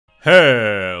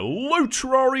Hello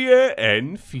Terraria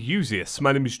enthusiasts,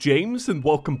 my name is James and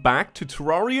welcome back to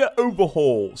Terraria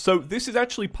Overhaul. So this is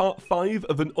actually part 5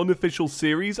 of an unofficial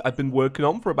series I've been working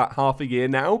on for about half a year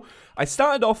now. I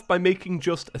started off by making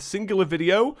just a singular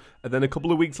video, and then a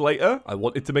couple of weeks later I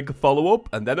wanted to make a follow-up,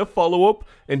 and then a follow-up,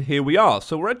 and here we are.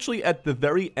 So we're actually at the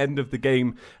very end of the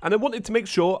game, and I wanted to make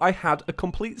sure I had a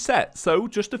complete set. So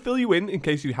just to fill you in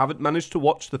case you haven't managed to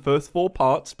watch the first 4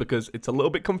 parts, because it's a little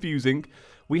bit confusing,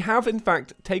 we have, in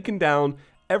fact, taken down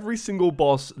every single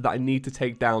boss that I need to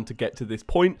take down to get to this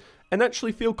point and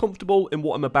actually feel comfortable in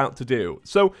what I'm about to do.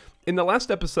 So, in the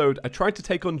last episode, I tried to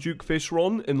take on Duke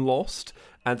Fishron and lost,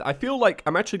 and I feel like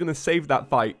I'm actually going to save that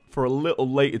fight for a little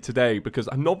later today because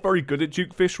I'm not very good at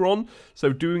Duke Fishron,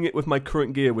 so doing it with my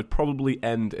current gear would probably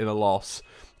end in a loss.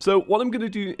 So, what I'm going to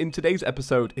do in today's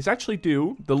episode is actually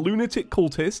do the Lunatic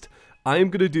Cultist. I am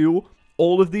going to do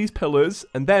all of these pillars,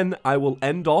 and then I will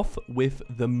end off with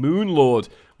the Moon Lord,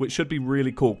 which should be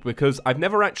really cool because I've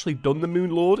never actually done the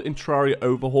Moon Lord in Terraria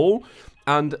Overhaul,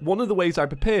 and one of the ways I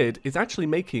prepared is actually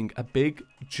making a big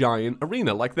giant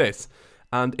arena like this.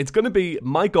 And it's going to be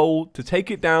my goal to take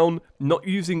it down, not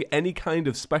using any kind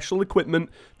of special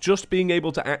equipment, just being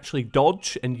able to actually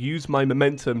dodge and use my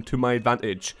momentum to my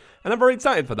advantage. And I'm very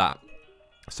excited for that.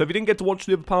 So if you didn't get to watch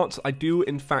the other parts, I do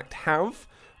in fact have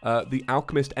the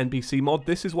Alchemist NPC mod.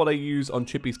 This is what I use on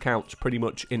Chippy's couch pretty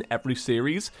much in every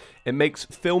series. It makes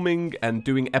filming and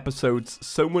doing episodes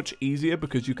so much easier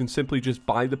because you can simply just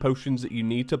buy the potions that you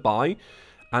need to buy.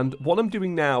 And what I'm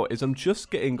doing now is I'm just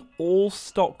getting all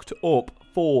stocked up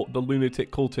for the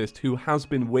Lunatic Cultist, who has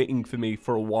been waiting for me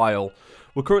for a while.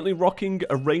 We're currently rocking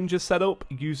a ranger setup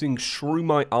using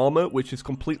Shroomite armor, which is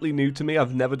completely new to me.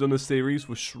 I've never done a series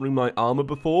with Shroomite armor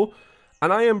before.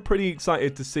 And I am pretty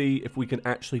excited to see if we can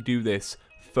actually do this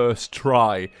first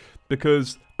try,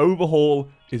 because Overhaul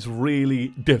is really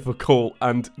difficult,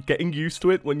 and getting used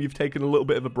to it when you've taken a little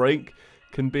bit of a break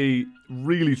can be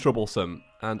really troublesome,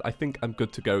 and I think I'm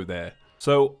good to go there.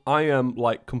 So I am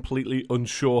like completely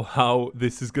unsure how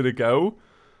this is going to go,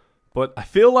 but I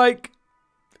feel like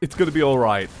it's going to be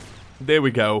alright. There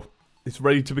we go. It's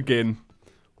ready to begin.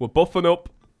 We're buffing up.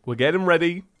 We're getting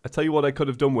ready. I tell you what I could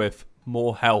have done with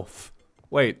more health.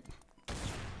 Wait,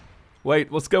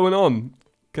 what's going on?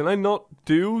 Can I not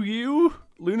do you,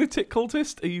 Lunatic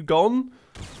Cultist? Are you gone?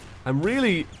 I'm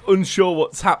really unsure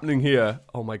what's happening here.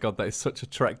 Oh my god, that is such a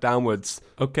trek downwards.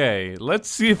 Okay, let's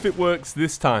see if it works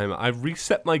this time. I've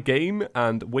reset my game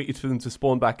and waited for them to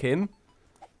spawn back in.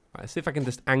 Right, let's see if I can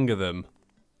just anger them.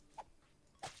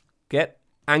 Get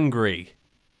angry.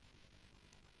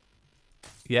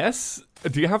 Yes?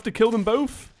 Do you have to kill them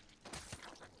both?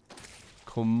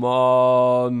 Come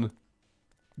on.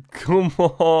 Come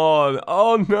on.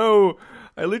 Oh no.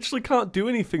 I literally can't do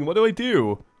anything. What do I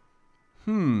do?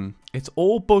 It's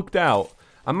all bugged out.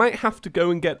 I might have to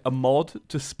go and get a mod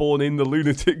to spawn in the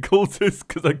Lunatic Cultist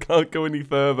because I can't go any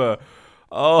further.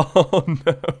 Oh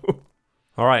no.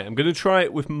 Alright, I'm going to try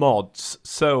it with mods.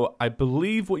 So, I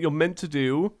believe what you're meant to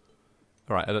do...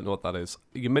 Alright, I don't know what that is.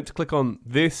 You're meant to click on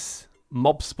this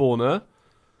mob spawner.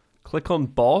 Click on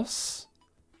boss.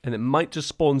 And it might just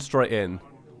spawn straight in.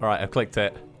 Alright, I've clicked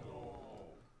it.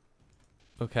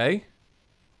 Okay.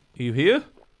 Are you here?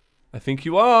 I think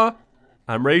you are.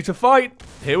 I'm ready to fight.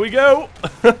 Here we go.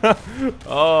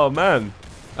 Oh, man.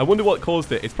 I wonder what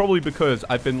caused it. It's probably because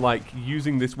I've been, like,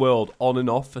 using this world on and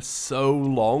off for so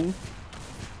long.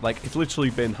 Like, it's literally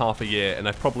been half a year, and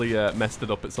I've probably messed it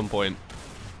up at some point.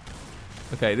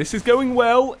 Okay, this is going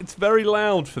well. It's very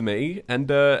loud for me,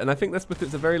 and I think that's because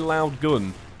it's a very loud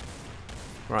gun.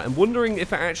 Right, I'm wondering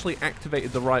if it actually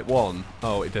activated the right one.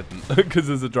 Oh, it didn't, because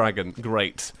there's a dragon.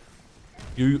 Great.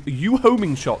 You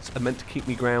homing shots are meant to keep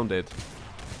me grounded.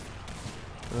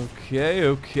 Okay,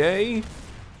 okay.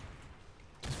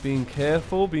 Just being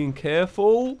careful, being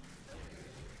careful.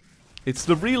 It's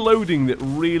the reloading that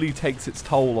really takes its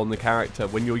toll on the character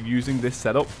when you're using this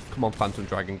setup. Come on, Phantom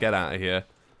Dragon, get out of here.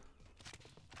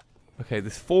 Okay,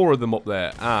 there's 4 of them up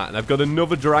there. Ah, and I've got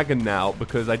another dragon now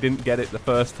because I didn't get it the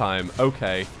first time.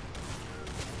 Okay.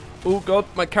 Oh god,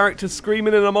 my character's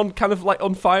screaming and I'm on kind of like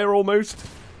on fire almost.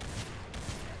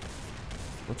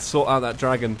 Let's sort out that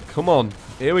dragon. Come on.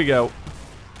 Here we go.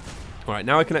 Alright,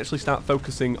 now I can actually start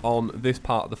focusing on this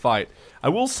part of the fight. I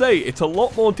will say it's a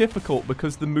lot more difficult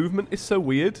because the movement is so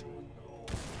weird.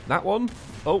 That one?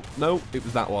 Oh, no, it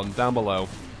was that one down below.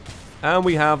 And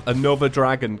we have another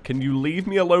dragon. Can you leave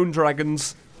me alone,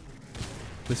 dragons?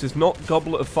 This is not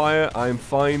Goblet of Fire. I am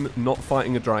fine not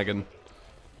fighting a dragon.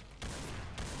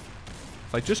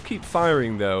 If I just keep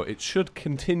firing, though, it should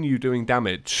continue doing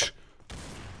damage.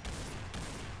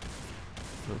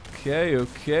 Okay,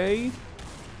 okay.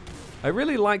 I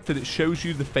really like that it shows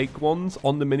you the fake ones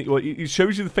on the mini... Well, it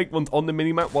shows you the fake ones on the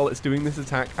minimap while it's doing this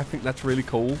attack. I think that's really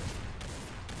cool.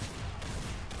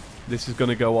 This is going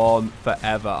to go on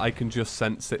forever. I can just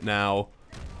sense it now.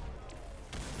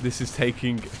 This is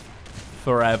taking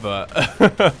forever.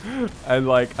 And,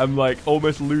 like, I'm, like,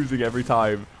 almost losing every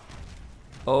time.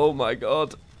 Oh, my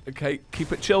God. Okay,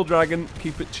 keep it chill, dragon.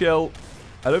 Keep it chill.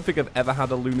 I don't think I've ever had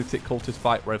a lunatic cultist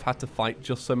fight where I've had to fight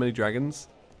just so many dragons.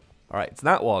 Alright, it's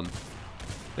that one.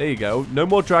 There you go. No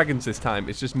more dragons this time.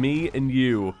 It's just me and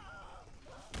you.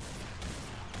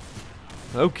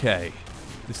 Okay.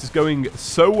 This is going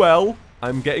so well.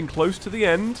 I'm getting close to the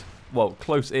end. Well,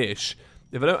 close-ish.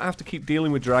 If I don't have to keep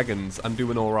dealing with dragons, I'm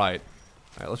doing alright.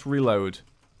 Alright, let's reload.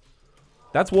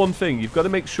 That's one thing. You've got to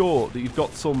make sure that you've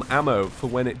got some ammo for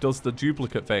when it does the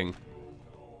duplicate thing.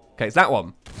 Okay, it's that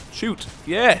one. Shoot.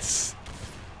 Yes.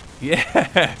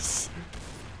 Yes.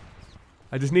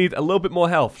 I just need a little bit more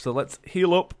health, so let's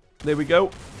heal up. There we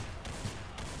go.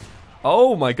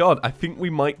 Oh my god, I think we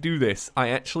might do this. I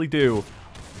actually do.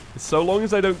 So long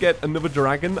as I don't get another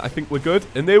dragon, I think we're good.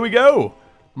 And there we go.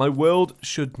 My world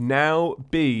should now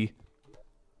be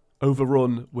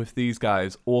overrun with these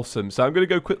guys. Awesome. So I'm going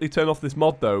to go quickly turn off this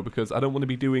mod, though, because I don't want to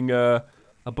be doing a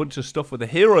bunch of stuff with a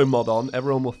hero mod on.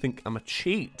 Everyone will think I'm a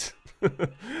cheat.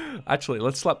 Actually,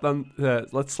 let's slap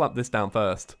this down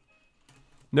first.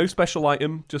 No special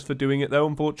item, just for doing it, though,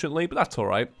 unfortunately, but that's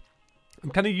alright.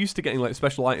 I'm kind of used to getting, like,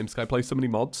 special items because I play so many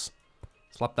mods.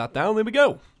 Slap that down, there we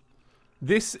go.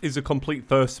 This is a complete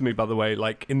first to me, by the way.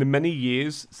 Like, in the many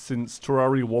years since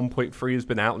Terraria 1.3 has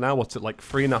been out now, what's it, like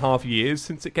 3.5 years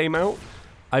since it came out?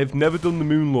 I've never done the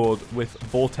Moonlord with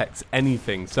Vortex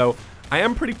anything, so I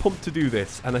am pretty pumped to do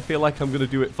this, and I feel like I'm going to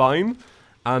do it fine.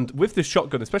 And with this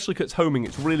shotgun, especially because it's homing,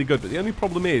 it's really good. But the only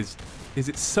problem is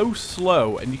it's so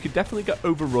slow, and you could definitely get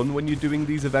overrun when you're doing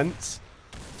these events.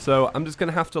 So I'm just going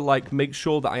to have to, like, make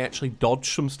sure that I actually dodge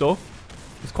some stuff.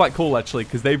 It's quite cool, actually,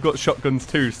 because they've got shotguns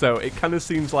too. So it kind of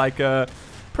seems like a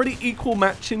pretty equal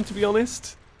matching, to be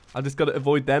honest. I just got to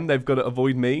avoid them. They've got to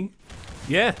avoid me.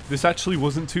 Yeah, this actually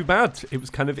wasn't too bad. It was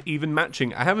kind of even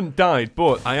matching. I haven't died,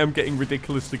 but I am getting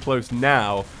ridiculously close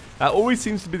now. That always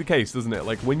seems to be the case, doesn't it?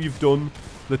 Like, when you've done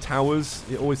the towers,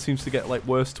 it always seems to get, like,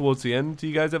 worse towards the end. Do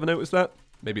you guys ever notice that?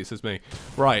 Maybe it's just me.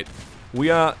 Right. We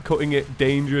are cutting it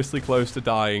dangerously close to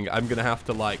dying. I'm going to have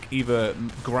to, like, either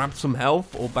grab some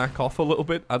health or back off a little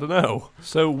bit. I don't know.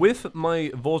 So, with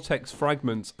my Vortex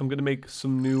fragments, I'm going to make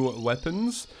some new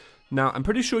weapons. Now, I'm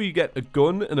pretty sure you get a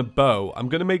gun and a bow. I'm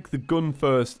going to make the gun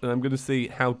first, and I'm going to see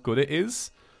how good it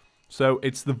is. So,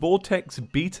 it's the Vortex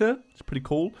Beta. It's pretty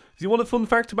cool. Do you want a fun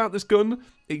fact about this gun?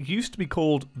 It used to be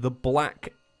called the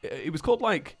Black... It was called,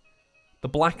 like, the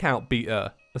Blackout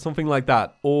Beta, or something like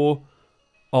that. Or...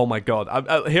 Oh my god.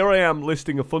 Here I am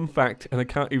listing a fun fact, and I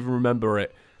can't even remember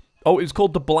it. Oh, it was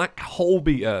called the Black Hole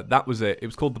Beta. That was it. It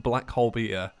was called the Black Hole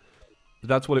Beta.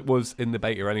 That's what it was in the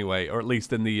beta anyway, or at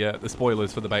least in the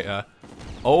spoilers for the beta.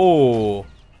 Oh.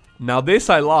 Now this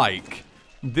I like.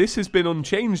 This has been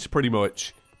unchanged pretty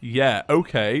much. Yeah,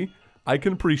 okay. I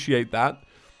can appreciate that.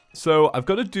 So, I've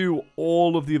got to do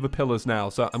all of the other pillars now.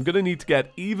 So, I'm going to need to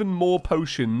get even more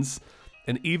potions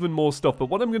and even more stuff. But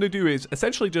what I'm going to do is,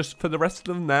 essentially just for the rest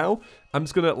of them now, I'm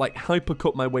just going to, like,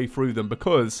 hypercut my way through them.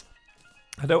 Because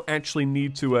I don't actually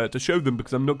need to show them,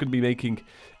 because I'm not going to be making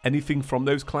anything from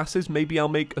those classes. Maybe I'll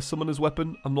make a summoner's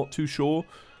weapon. I'm not too sure.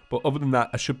 But other than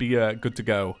that, I should be good to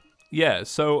go. Yeah,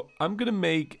 so I'm going to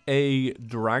make a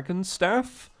dragon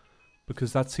staff,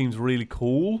 because that seems really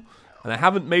cool. And I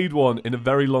haven't made one in a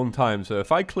very long time. So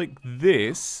if I click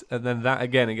this, and then that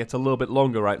again, it gets a little bit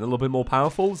longer, right? And a little bit more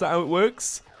powerful. Is that how it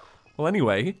works? Well,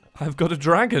 anyway, I've got a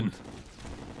dragon.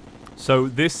 So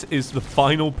this is the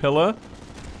final pillar.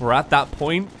 We're at that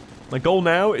point. My goal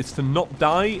now is to not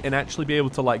die and actually be able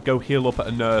to, like, go heal up at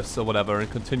a nurse or whatever and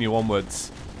continue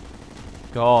onwards.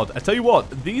 God, I tell you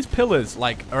what, these pillars,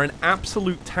 like, are an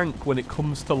absolute tank when it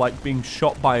comes to, like, being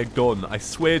shot by a gun. I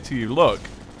swear to you, look.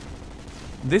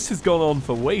 This has gone on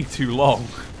for way too long.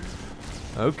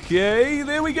 Okay,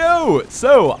 there we go.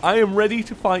 So, I am ready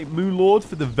to fight Moonlord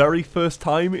for the very first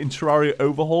time in Terraria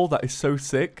Overhaul. That is so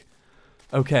sick.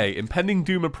 Okay, impending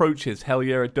doom approaches. Hell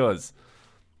yeah, it does.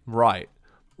 Right.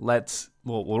 Let's...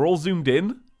 Well, we're all zoomed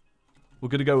in. We're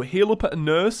going to go heal up at a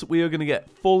nurse. We are going to get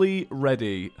fully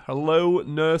ready. Hello,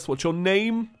 nurse. What's your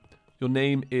name? Your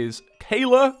name is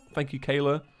Kayla. Thank you,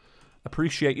 Kayla.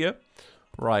 Appreciate you.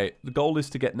 Right. The goal is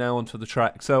to get now onto the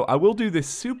track. So I will do this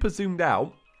super zoomed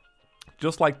out.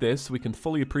 Just like this. So we can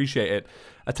fully appreciate it.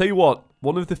 I tell you what.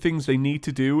 One of the things they need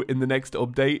to do in the next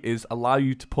update is allow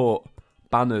you to put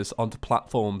banners onto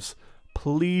platforms.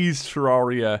 Please,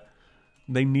 Terraria.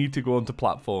 They need to go onto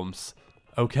platforms.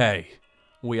 Okay,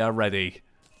 we are ready.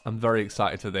 I'm very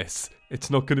excited for this. It's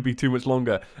not going to be too much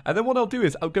longer. And then what I'll do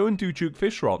is I'll go and do Duke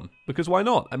Fishron. Because why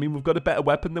not? I mean, we've got a better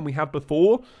weapon than we had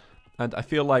before. And I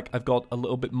feel like I've got a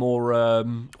little bit more,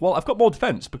 well, I've got more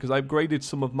defense because I upgraded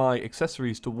some of my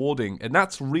accessories to warding. And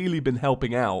that's really been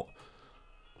helping out.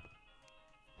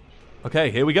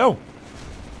 Okay, here we go.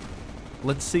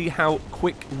 Let's see how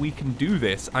quick we can do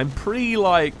this. I'm pretty,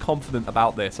 like, confident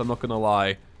about this. I'm not going to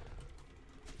lie.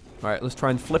 Alright, let's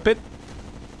try and flip it.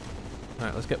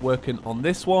 Alright, let's get working on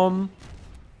this one.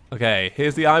 Okay,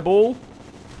 here's the eyeball.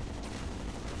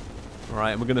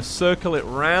 Alright, and we're going to circle it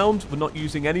round. We're not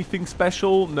using anything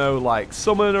special. No, like,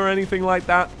 summon or anything like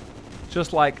that.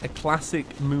 Just like a classic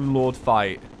Moonlord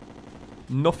fight.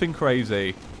 Nothing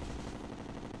crazy.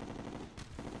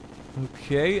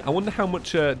 Okay, I wonder how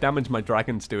much damage my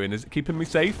dragon's doing. Is it keeping me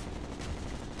safe?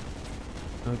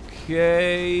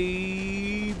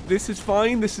 Okay, this is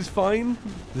fine, this is fine.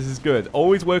 This is good.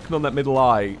 Always working on that middle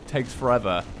eye takes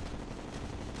forever.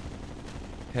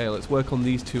 Okay, let's work on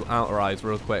these two outer eyes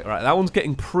real quick. All right, that one's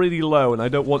getting pretty low, and I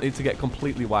don't want it to get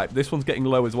completely wiped. This one's getting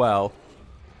low as well.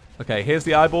 Okay, here's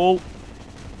the eyeball.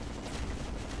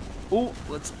 Oh,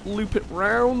 let's loop it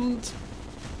round.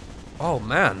 Oh,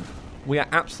 man. We are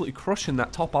absolutely crushing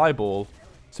that top eyeball.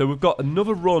 So we've got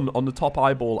another run on the top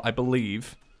eyeball, I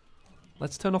believe.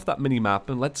 Let's turn off that mini-map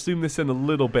and let's zoom this in a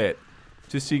little bit.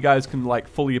 Just so you guys can, like,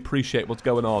 fully appreciate what's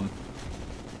going on.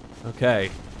 Okay.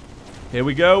 Here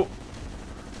we go.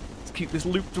 Let's keep this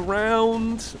looped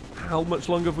around. How much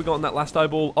longer have we got on that last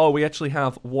eyeball? Oh, we actually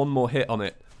have one more hit on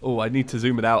it. Oh, I need to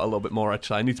zoom it out a little bit more,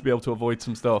 actually. I need to be able to avoid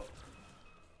some stuff.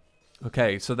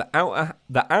 Okay, so the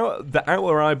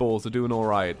outer eyeballs are doing all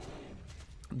right.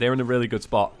 They're in a really good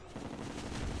spot.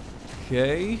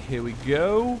 Okay, here we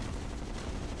go.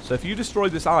 So if you destroy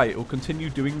this eye, it will continue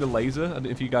doing the laser. I don't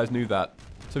know if you guys knew that.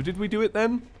 So did we do it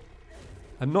then?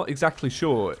 I'm not exactly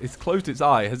sure. It's closed its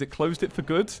eye. Has it closed it for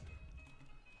good?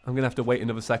 I'm going to have to wait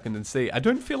another second and see. I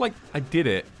don't feel like I did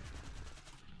it.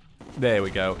 There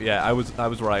we go. Yeah, I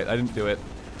was right. I didn't do it.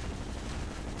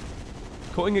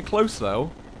 Cutting it close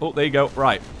though. Oh, there you go.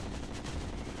 Right.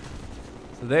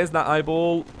 So there's that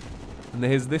eyeball. And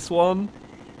there's this one.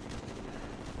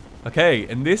 Okay,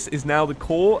 and this is now the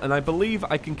core, and I believe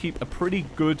I can keep a pretty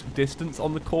good distance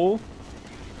on the core.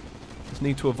 Just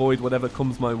need to avoid whatever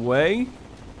comes my way.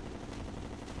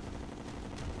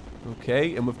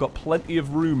 Okay, and we've got plenty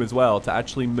of room as well to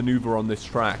actually maneuver on this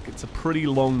track. It's a pretty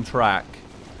long track.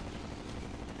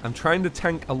 I'm trying to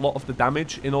tank a lot of the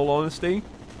damage, in all honesty.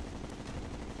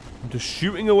 I'm just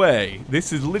shooting away.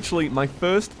 This is literally my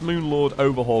first Moonlord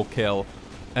Overhaul kill.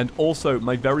 And also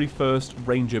my very first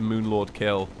Ranger Moonlord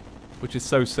kill, which is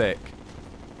so sick.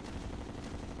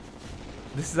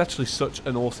 This is actually such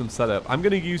an awesome setup. I'm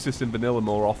going to use this in vanilla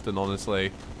more often,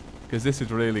 honestly, because this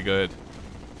is really good.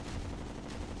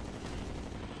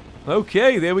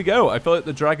 Okay, there we go. I feel like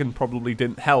the dragon probably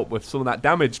didn't help with some of that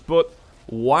damage, but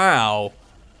wow.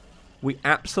 We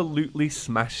absolutely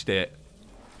smashed it.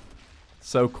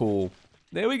 So cool.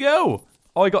 There we go.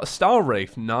 Oh, I got a Star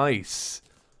Wraith. Nice.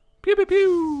 Pew, pew,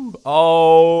 pew.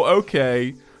 Oh,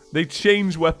 okay. They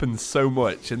change weapons so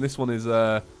much, and this one is,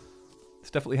 it's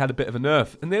definitely had a bit of a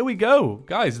nerf. And there we go.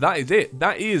 Guys, that is it.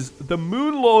 That is the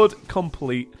Moonlord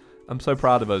complete. I'm so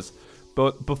proud of us.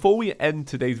 But before we end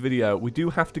today's video, we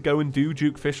do have to go and do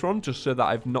Duke Fishron, just so that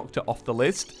I've knocked it off the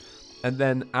list. And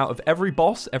then out of every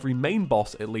boss, every main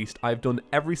boss at least, I've done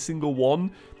every single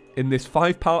one in this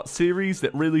 5-part series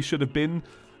that really should have been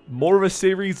more of a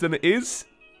series than it is.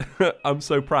 I'm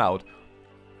so proud.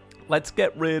 Let's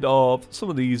get rid of some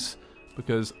of these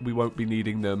because we won't be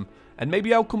needing them. And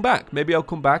maybe I'll come back. Maybe I'll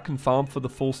come back and farm for the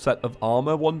full set of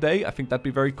armor one day. I think that'd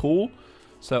be very cool.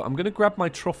 So I'm going to grab my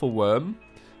truffle worm.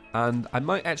 And I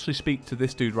might actually speak to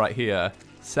this dude right here.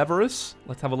 Severus.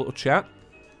 Let's have a little chat.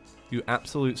 You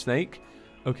absolute snake.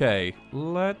 Okay.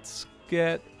 Let's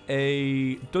get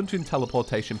a dungeon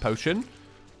teleportation potion.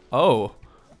 Oh.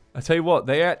 I tell you what,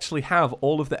 they actually have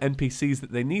all of the NPCs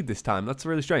that they need this time. That's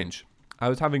really strange. I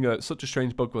was having such a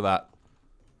strange bug with that.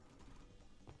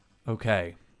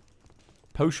 Okay.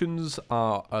 Potions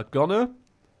are a goner.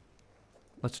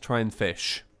 Let's try and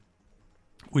fish.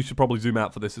 We should probably zoom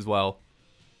out for this as well.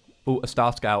 Oh, a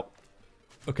Star Scout.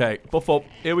 Okay, buff up.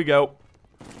 Here we go.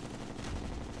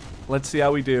 Let's see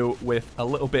how we do with a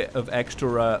little bit of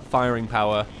extra firing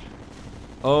power.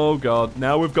 Oh god,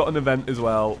 now we've got an event as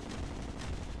well.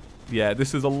 Yeah,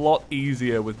 this is a lot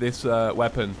easier with this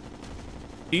weapon.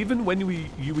 Even when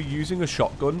you were using a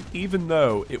shotgun, even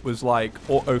though it was like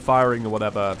auto-firing or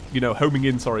whatever, you know, homing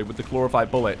in, sorry, with the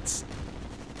glorified bullets,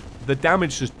 the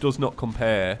damage just does not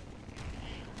compare.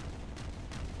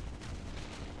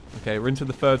 Okay, we're into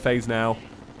the third phase now.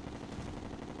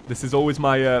 This is always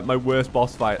my my worst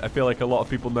boss fight. I feel like a lot of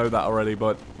people know that already,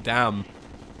 but damn.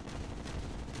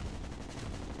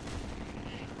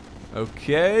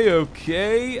 Okay,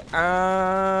 okay,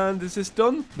 and is this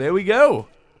done? There we go.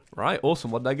 Right,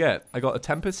 awesome. What did I get? I got a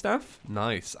Tempest Staff.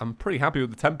 Nice. I'm pretty happy with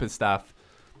the Tempest Staff.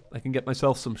 I can get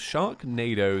myself some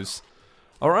Sharknadoes.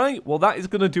 Alright, well that is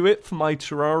going to do it for my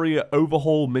Terraria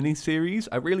Overhaul mini-series.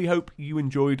 I really hope you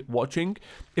enjoyed watching.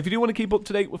 If you do want to keep up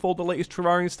to date with all the latest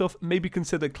Terraria stuff, maybe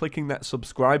consider clicking that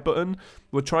subscribe button.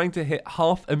 We're trying to hit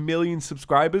 500,000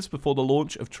 subscribers before the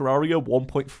launch of Terraria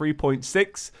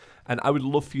 1.3.6, and I would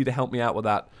love for you to help me out with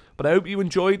that. But I hope you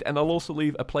enjoyed, and I'll also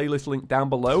leave a playlist link down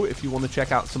below if you want to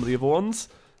check out some of the other ones.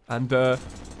 And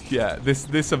yeah,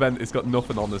 this event has got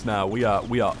nothing on us now. We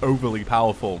are overly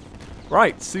powerful.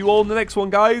 Right, see you all in the next one,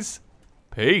 guys.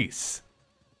 Peace.